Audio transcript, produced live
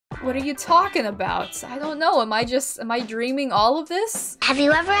What are you talking about? I don't know. Am I dreaming all of this? Have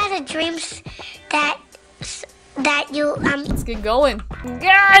you ever had a dream that you Let's get going.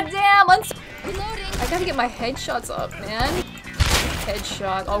 God damn! I gotta get my headshots up, man.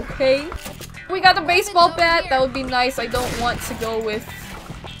 Headshot, okay. We got the baseball bat. That would be nice. I don't want to go with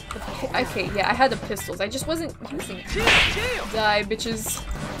the okay, yeah, I had the pistols. I just wasn't using it. Die, bitches.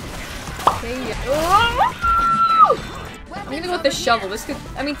 Okay, yeah. I'm gonna go with the shovel. This could,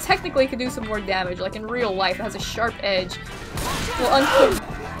 I mean, technically it could do some more damage. Like in real life, it has a sharp edge. Well,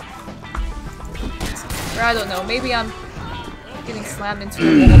 or I don't know, maybe I'm getting slammed into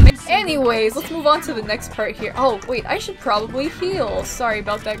a wall. Anyways, let's move on to the next part here. Oh, wait, I should probably heal. Sorry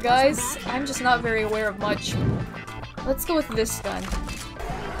about that, guys. I'm just not very aware of much. Let's go with this gun.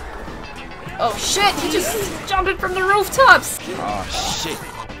 Oh shit, he just jumped it from the rooftops! Oh shit.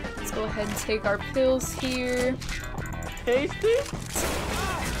 Let's go ahead and take our pills here. Tasty?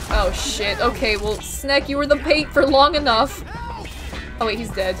 Oh shit, okay, well, Snack, you were the bait for long enough. Oh wait, he's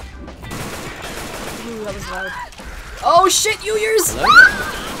dead. Ooh, that was loud. Oh shit, Uyers!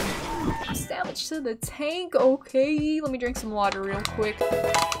 Damage to the tank, okay. Let me drink some water real quick.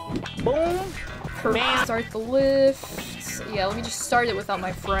 Boom! Start the lift. Yeah, let me just start it without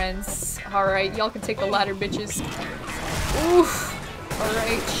my friends. Alright, y'all can take the ladder, bitches. Oof!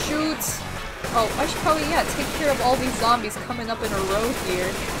 Alright, shoot! Oh, I should probably, yeah, take care of all these zombies coming up in a row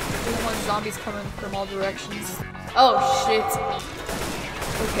here. I don't want zombies coming from all directions. Oh, shit.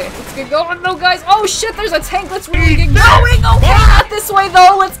 Okay, let's get going though, guys. Oh, shit, there's a tank. Let's really get going. Okay, not this way,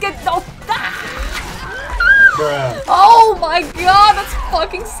 though. Let's get... Oh, oh my god, that's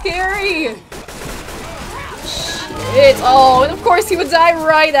fucking scary. Shit. Oh, and of course he would die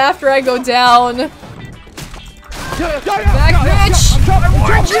right after I go down. Back, bitch! I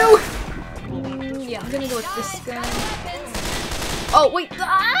warned you! Yeah, I'm gonna go with this gun. Oh, wait.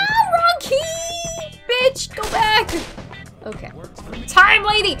 Ah, wrong key! Bitch, go back! Okay. Time,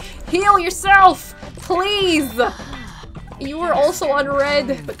 lady! Heal yourself! Please! You were also on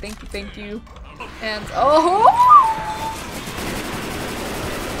red, but thank you, thank you. And, oh!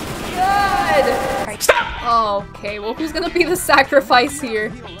 Good! Oh, okay, well, who's gonna be the sacrifice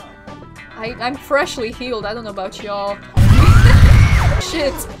here? I'm freshly healed, I don't know about y'all.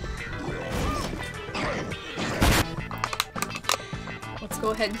 Shit! Let's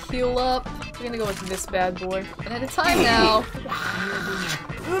go ahead and heal up. We're gonna go with this bad boy. And at a time now.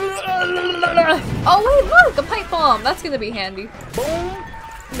 Oh wait, look! A pipe bomb! That's gonna be handy. Boom!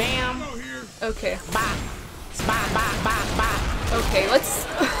 Bam! Okay. Bop! Bop! Bop! Bop! Bop! Okay, let's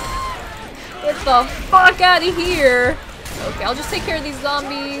get the fuck out of here! Okay, I'll just take care of these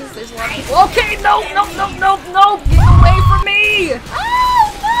zombies. There's a lot of people. Okay, no! No! No! No! No! Get away from me!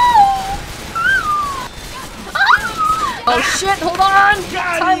 Oh shit, hold on!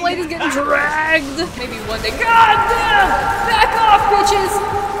 Time lady's getting dragged! Maybe one day. God damn! Back off, bitches!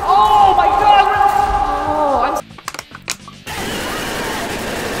 Oh my god! Oh, I'm...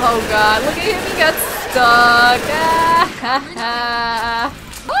 Oh god, look at him, he got stuck!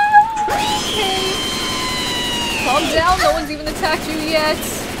 Okay. Calm down, no one's even attacked you yet.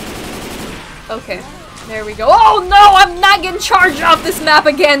 Okay, there we go. Oh no, I'm not getting charged off this map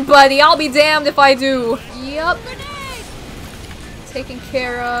again, buddy! I'll be damned if I do. Yup. Taken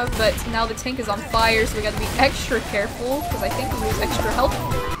care of, but now the tank is on fire, so we gotta be extra careful, because I think we lose extra health.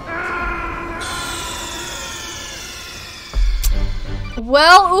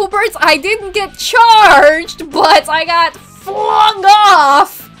 Well, Uberts, I didn't get charged, but I got flung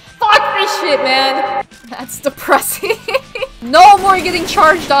off! Fuck this shit, man! That's depressing. No more getting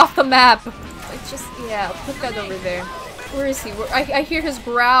charged off the map! Like, just, yeah, put that over there. Where is he? I hear his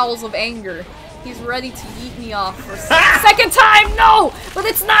growls of anger. He's ready to eat me off for a second time! No! But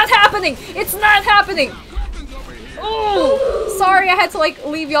it's not happening! It's not happening! Oh! Sorry I had to, like,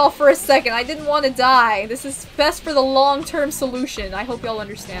 leave y'all for a second. I didn't want to die. This is best for the long-term solution. I hope y'all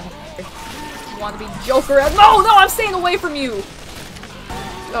understand. Want to be Joker? No! No! I'm staying away from you!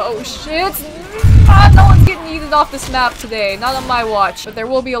 Oh, shit! Ah, no one's getting eaten off this map today. Not on my watch. But there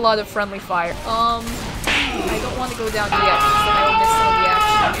will be a lot of friendly fire. I don't want to go down yet, because then I will miss some of the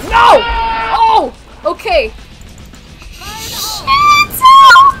action. No! Oh! Okay. Shit!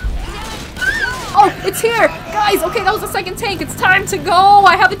 Oh, it's here! Guys, okay, that was the second tank. It's time to go!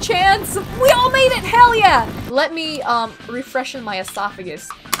 I have a chance! We all made it! Hell yeah! Let me, refreshen my esophagus.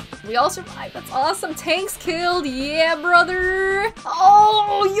 We all survived. That's awesome. Tanks killed. Yeah, brother!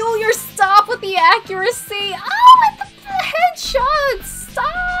 Oh, you're stop with the accuracy! Oh, with the headshots!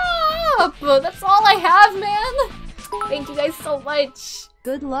 Stop! That's all I have, man! Thank you guys so much.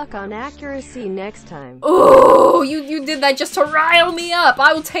 Good luck on accuracy next time. Oh, you did that just to rile me up.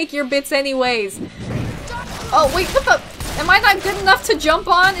 I will take your bits anyways. Oh, wait, what the? Am I not good enough to jump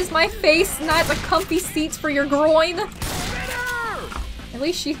on? Is my face not a comfy seat for your groin? At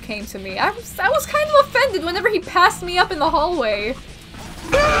least she came to me. I was kind of offended whenever he passed me up in the hallway.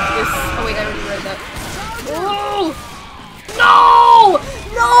 Oh wait, I already read that. Oh! No!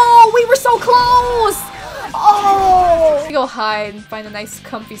 No! We were so close! Oh! Go hide and find a nice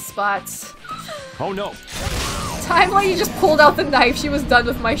comfy spot. Oh no! Timeline, you just pulled out the knife. She was done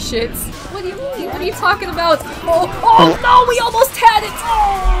with my shits. What do you mean? What are you talking about? Oh! Oh no! We almost had it!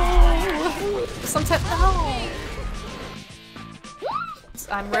 Oh! Sometimes. Oh!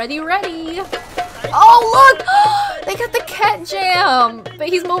 I'm ready. Oh look! They got the cat jam! But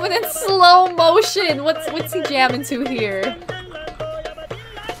he's moving in slow motion! What's he jamming to here?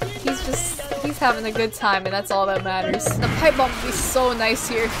 He's having a good time and that's all that matters. The pipe bomb would be so nice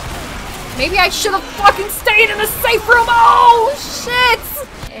here. Maybe I should have fucking stayed in the safe room! Oh shit!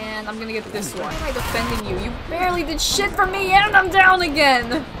 And I'm gonna get this one. Why am I defending you? You barely did shit for me and I'm down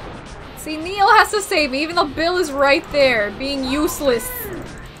again! See, Neil has to save me even though Bill is right there, being useless.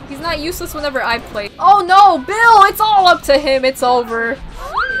 He's not useless whenever I play. Oh no, Bill! It's all up to him. It's over.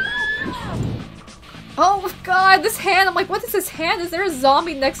 Oh god, this hand. I'm like, what is this hand? Is there a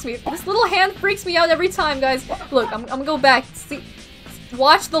zombie next to me? This little hand freaks me out every time, guys. Look, I'm gonna go back. See,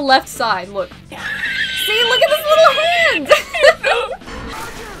 watch the left side. Look. See, look at this little hand!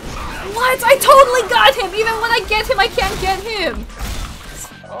 What? I totally got him! Even when I get him, I can't get him!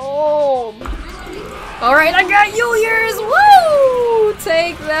 Oh. Alright, I got you yours! Woo!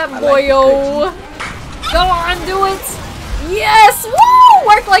 Take that, boyo! Go on, do it! Yes! Woo!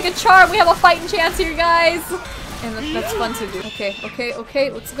 Worked like a charm! We have a fighting chance here, guys! And that's fun to do. Okay,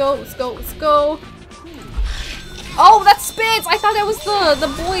 let's go. Oh, that spits! I thought that was the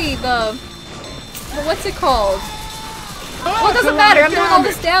boy, the what's it called? Well, it doesn't matter, I'm doing all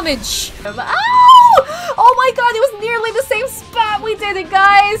this damage. Ow! Oh my god, it was nearly the same spot! We did it,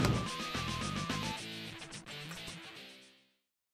 guys!